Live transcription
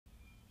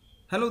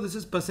Hello, this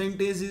is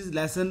percentage is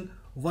lesson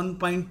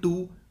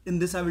 1.2. In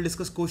this I will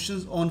discuss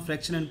questions on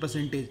fraction and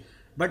percentage,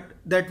 but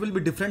that will be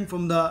different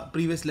from the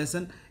previous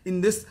lesson. In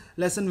this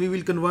lesson we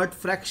will convert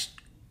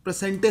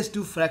percentage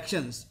to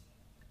fractions.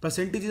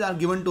 Percentages are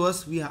given to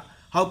us.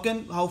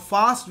 How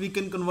fast we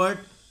can convert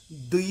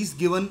these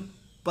given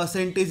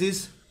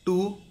percentages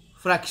to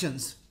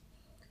fractions.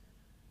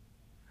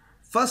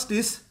 First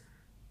is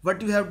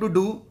what you have to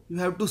do. You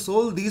have to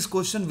solve these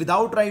questions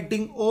without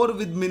writing or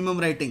with minimum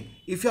writing.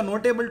 If you are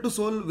not able to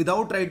solve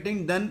without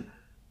writing, then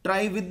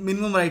try with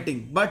minimum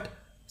writing. But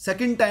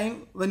second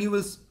time when you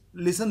will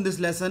listen this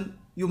lesson,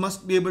 you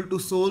must be able to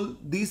solve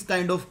these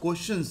kind of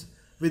questions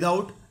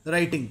without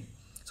writing.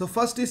 So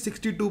first is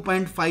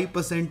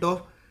 62.5%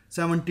 of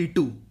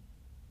 72.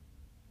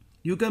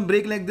 You can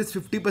break like this: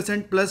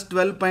 50% plus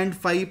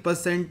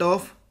 12.5%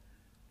 of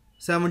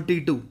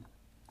 72.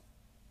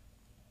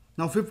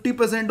 Now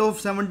 50% of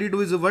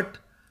 72 is what?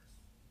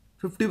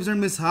 50%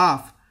 means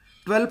half.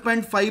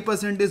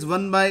 12.5% is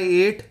 1 by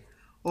 8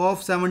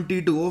 of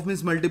 72. Of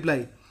means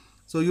multiply.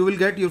 So you will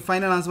get your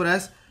final answer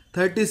as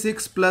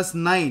 36 plus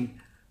 9.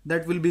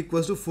 That will be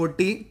equals to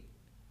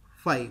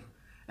 45.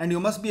 And you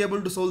must be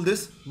able to solve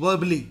this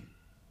verbally.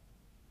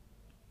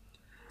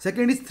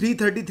 Second is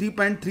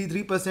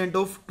 333.33%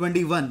 of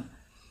 21.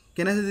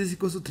 Can I say this is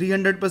equals to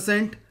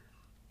 300%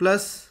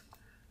 plus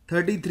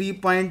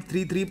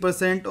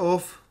 33.33%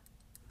 of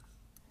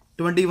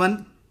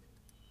 21.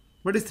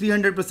 What is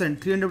 300%?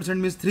 300%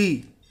 means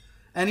 3.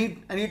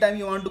 Anytime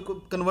you want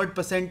to convert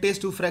percentage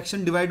to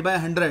fraction, divide by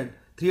 100.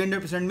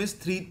 300% means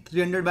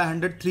 300 by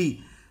 100,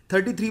 3.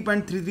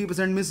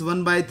 33.33% means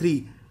 1 by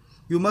 3.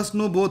 You must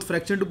know both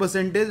fraction to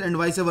percentage and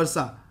vice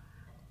versa.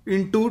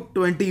 Into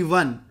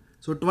 21.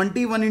 So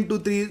 21 into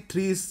 3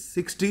 is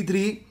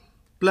 63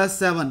 plus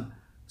 7.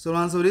 So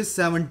answer is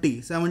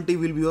 70. 70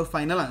 will be your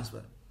final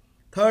answer.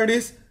 Third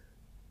is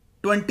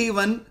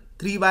 21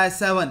 3 by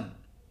 7.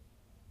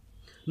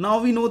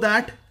 Now we know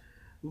that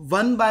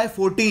 1 by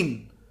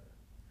 14.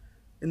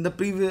 In the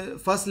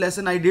first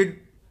lesson I did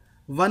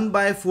 1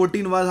 by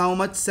 14 was how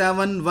much?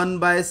 7 1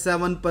 by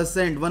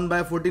 7%. 1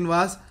 by 14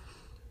 was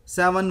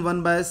 7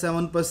 1 by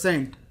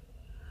 7%.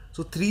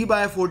 So 3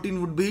 by 14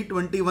 would be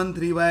 21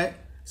 3 by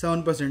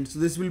 7%. So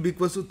this will be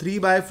equals to 3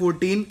 by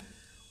 14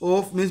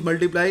 of means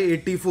multiply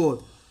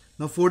 84.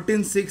 Now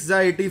 14 6 is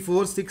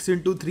 84. 6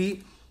 into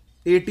 3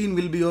 18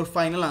 will be your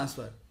final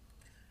answer.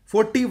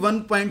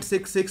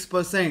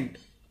 41.66%.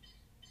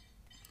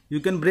 You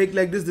can break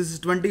like this. This is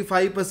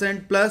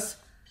 25% plus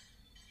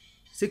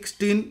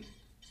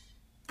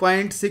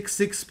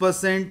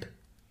 16.66%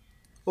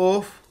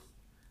 of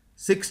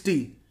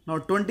 60. Now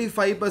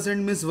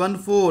 25% means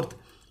 1/4.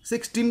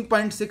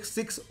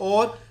 16.66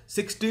 or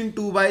 16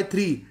 2 by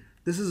 3.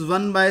 This is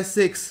 1 by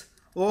 6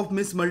 of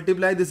means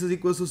multiply. This is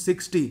equals to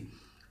 60.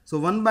 So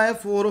 1 by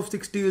 4 of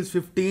 60 is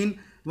 15.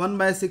 1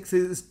 by 6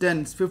 is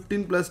 10.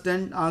 15 plus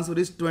 10, answer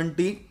is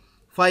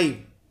 25.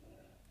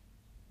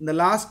 The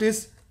last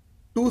is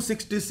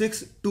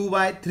 266 2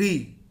 by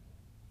 3.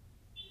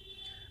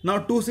 Now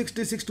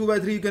 266 2 by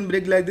 3 you can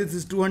break like this.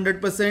 This is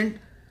 200%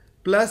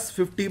 plus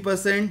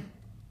 50%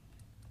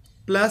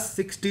 plus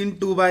 16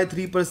 2 by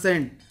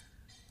 3%.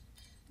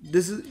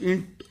 This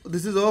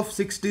is of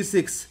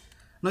 66.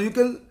 Now you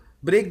can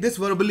break this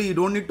verbally. You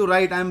don't need to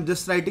write. I am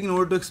just writing in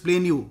order to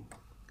explain you.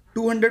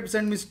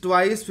 200% means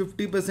twice.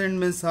 50%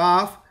 means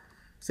half.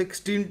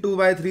 16 2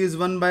 by 3 is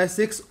 1 by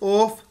 6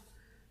 of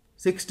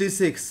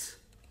 66.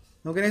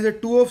 Now can I say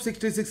 2 of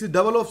 66 is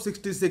double of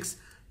 66?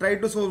 Try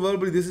to solve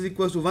verbally. This is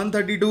equals to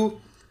 132.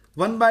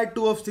 1 by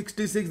 2 of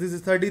 66, this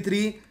is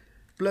 33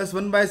 plus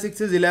 1 by 6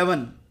 is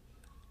 11.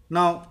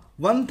 Now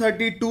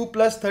 132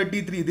 plus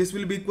 33, this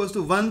will be equals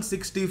to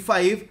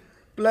 165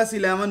 plus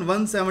 11,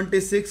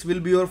 176 will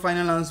be your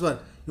final answer.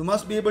 You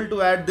must be able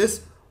to add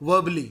this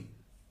verbally.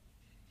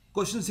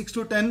 Question 6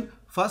 to 10.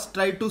 First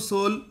try to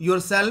solve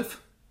yourself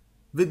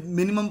with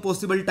minimum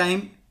possible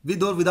time,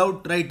 with or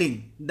without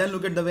writing. Then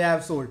look at the way I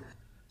have solved.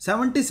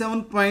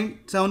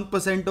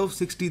 77.7% of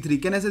 63.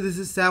 Can I say this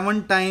is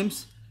 7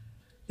 times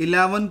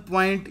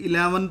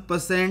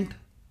 11.11%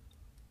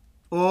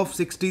 of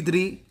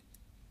 63.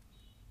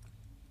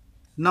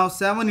 Now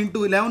 7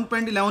 into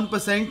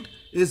 11.11%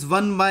 is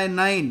 1 by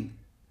 9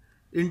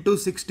 into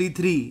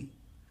 63.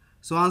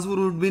 So answer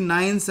would be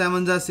 9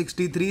 7s are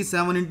 63.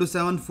 7 into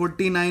 7,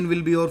 49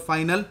 will be your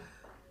final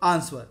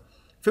answer.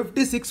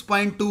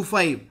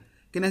 56.25.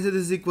 Can I say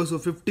this is equal to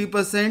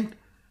 50%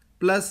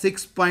 plus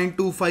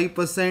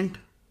 6.25%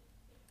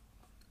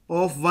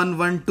 of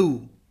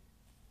 112.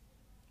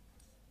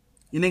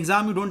 In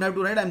exam you don't have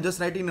to write. I am just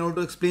writing in order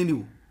to explain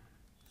you.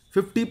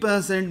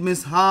 50%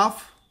 means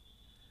half.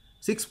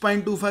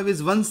 6.25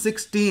 is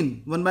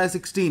 116. 1 by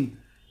 16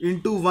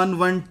 into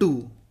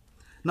 112.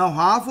 Now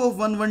half of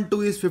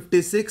 112 is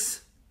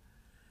 56.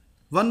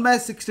 1 by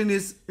 16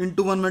 is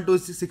into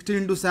 112 is 16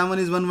 into 7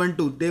 is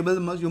 112.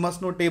 Table, you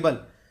must know table.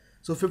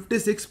 So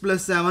 56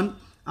 plus 7,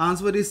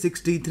 answer is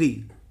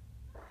 63.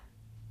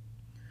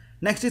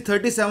 Next is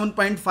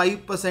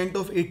 37.5%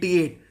 of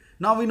 88.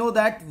 Now we know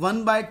that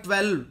 1 by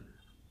 12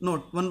 no,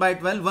 1 by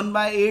 12, 1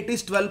 by 8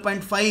 is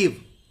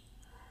 12.5.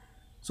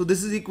 So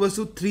this is equals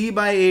to 3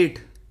 by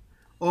 8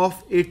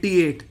 of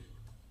 88.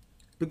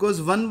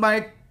 Because 1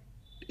 by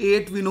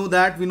 8 we know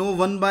that, we know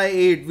 1 by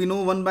 8, we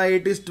know 1 by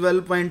 8 is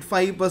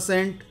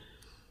 12.5%.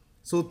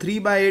 So 3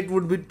 by 8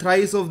 would be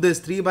thrice of this,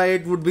 3 by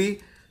 8 would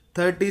be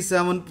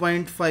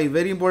 37.5.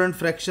 Very important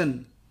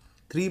fraction.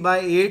 3 by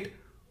 8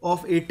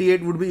 of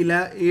 88 would be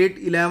 8,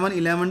 11,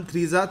 11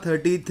 3s are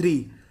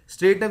 33.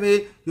 Straight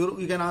away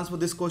you can answer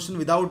this question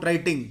without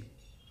writing.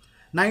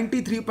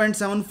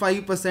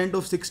 93.75%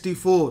 of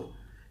 64.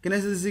 Can I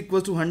say this is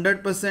equal to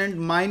 100%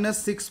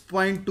 minus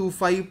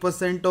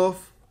 6.25%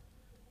 of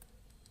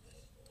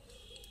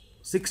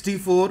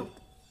 64.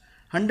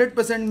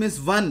 100% means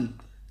 1.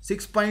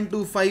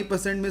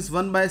 6.25% means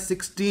 1 by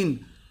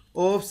 16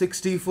 of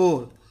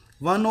 64.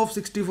 1 of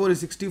 64 is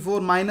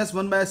 64 minus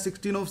 1 by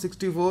 16 of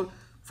 64,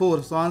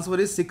 4. So answer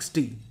is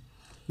 60.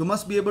 You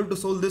must be able to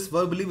solve this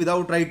verbally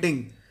without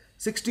writing.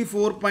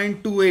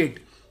 64.28.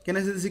 Can I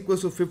say this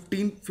equals to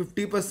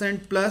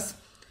 50% plus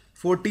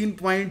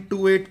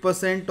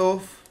 14.28%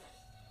 of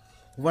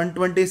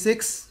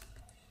 126.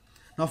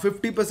 Now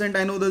 50%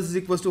 I know this is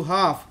equals to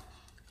half.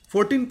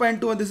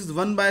 14.2, this is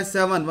 1 by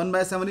 7. 1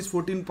 by 7 is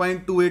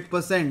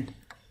 14.28%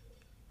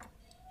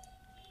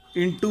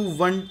 into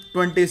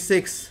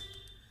 126.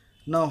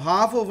 Now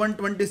half of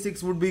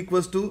 126 would be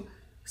equals to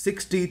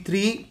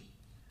 63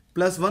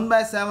 plus 1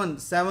 by 7.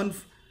 7,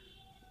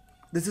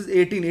 this is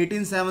 18.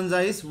 18 sevens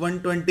is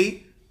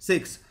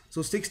 126.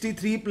 So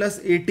 63 plus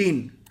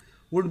 18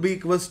 would be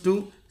equals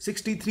to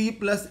 63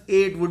 plus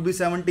 8 would be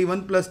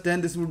 71 plus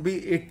 10. This would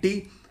be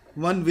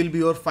 81 will be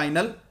your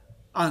final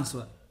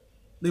answer.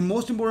 The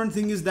most important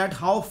thing is that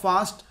how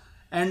fast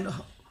and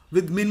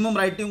with minimum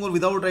writing or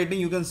without writing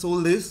you can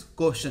solve these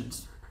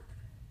questions.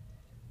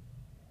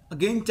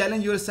 Again,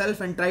 challenge yourself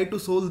and try to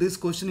solve this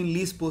question in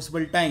least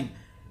possible time.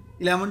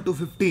 11 to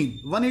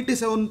 15.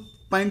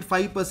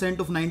 187.5%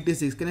 of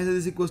 96. Can I say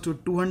this equals to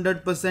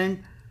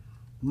 200%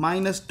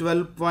 minus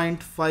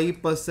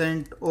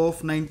 12.5%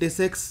 of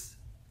 96.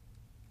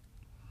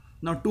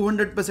 Now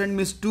 200%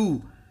 means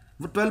 2.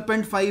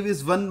 12.5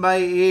 is 1 by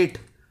 8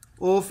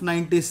 of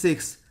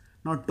 96.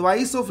 Now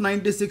twice of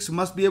 96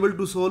 must be able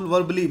to solve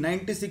verbally.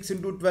 96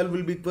 into 12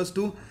 will be equals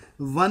to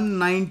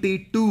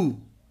 192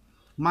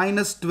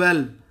 minus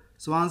 12.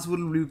 So answer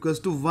will be equals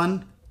to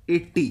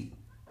 180.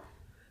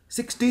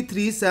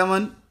 63,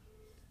 7,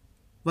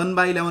 1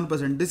 by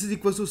 11%. This is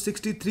equals to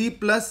 63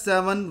 plus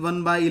 7,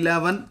 1 by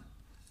 11%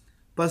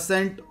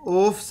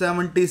 of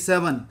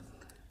 77.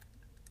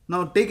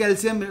 Now take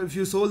LCM. If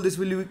you solve this,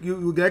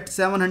 you get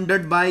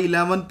 700 by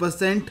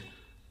 11%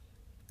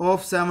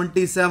 of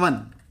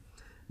 77.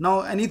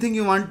 Now anything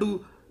you want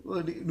to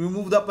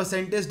remove the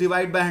percentage,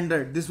 divide by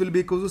 100. This will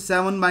be equal to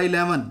 7 by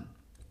 11.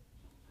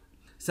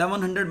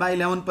 700 by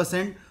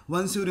 11%.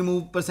 Once you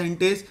remove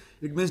percentage,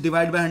 it means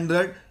divide by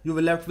 100. You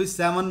will left with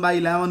 7 by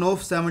 11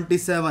 of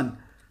 77.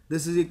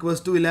 This is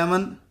equals to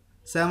 11.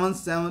 7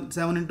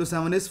 into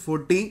 7 is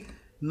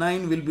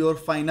 49 will be your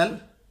final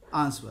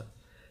answer.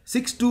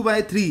 62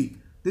 by 3.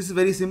 This is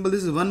very simple.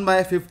 This is 1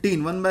 by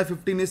 15. 1 by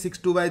 15 is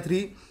 62 by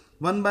 3.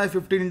 1 by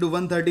 15 into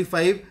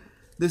 135.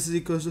 This is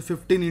equals to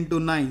 15 into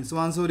 9. So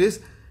answer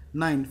is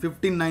 9.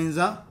 15 9s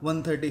are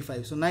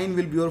 135. So 9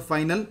 will be your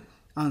final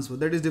answer.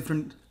 That is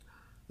different.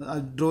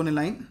 Drawn a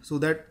line. So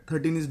that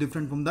 13 is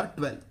different from the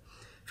 12.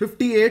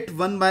 58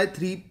 1 by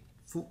 3%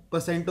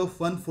 of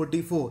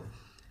 144.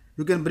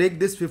 You can break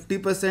this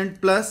 50%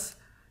 plus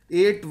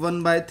 8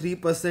 1 by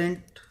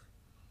 3%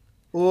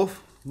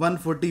 of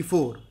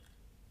 144.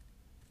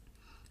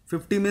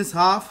 50 means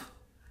half.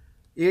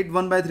 8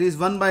 1 by 3 is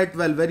 1 by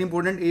 12. Very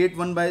important. 8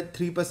 1 by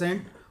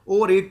 3%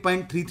 or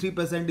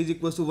 8.33% is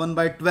equals to 1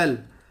 by 12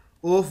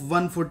 of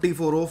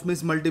 144. Of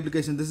means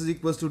multiplication. This is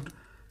equals to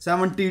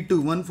 72.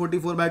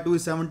 144 by 2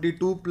 is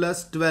 72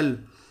 plus 12.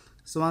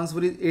 So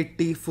answer is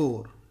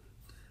 84.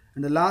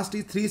 And the last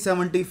is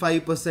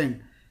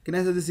 375%. Can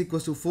I say this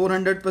equals to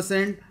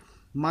 400%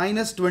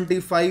 minus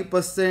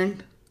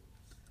 25%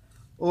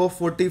 of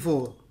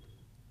 44.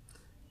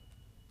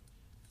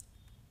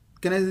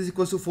 Can I say this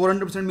equals to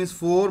 400% means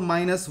 4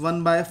 minus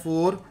 1 by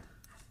 4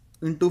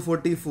 into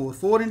 44.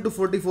 4 into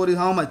 44 is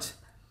how much?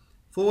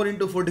 4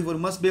 into 44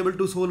 must be able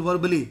to solve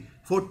verbally.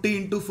 40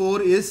 into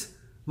 4 is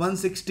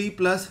 160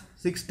 plus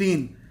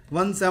 16.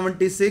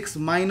 176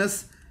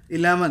 minus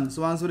 11.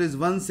 So answer is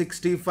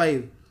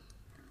 165.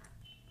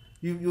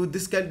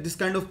 This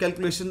kind of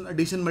calculation,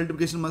 addition,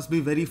 multiplication must be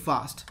very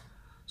fast.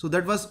 So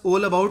that was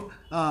all about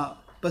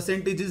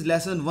percentages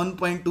lesson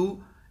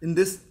 1.2. In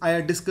this I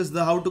had discussed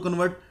how to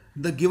convert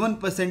the given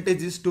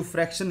percentages to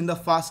fraction in the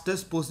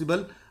fastest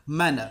possible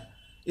manner.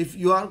 If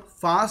you are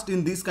fast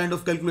in this kind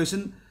of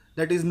calculation,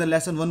 that is in the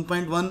lesson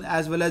 1.1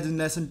 as well as in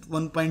lesson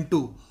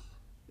 1.2,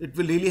 it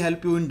will really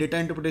help you in data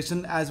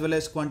interpretation as well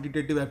as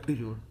quantitative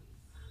aptitude.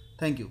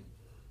 Thank you.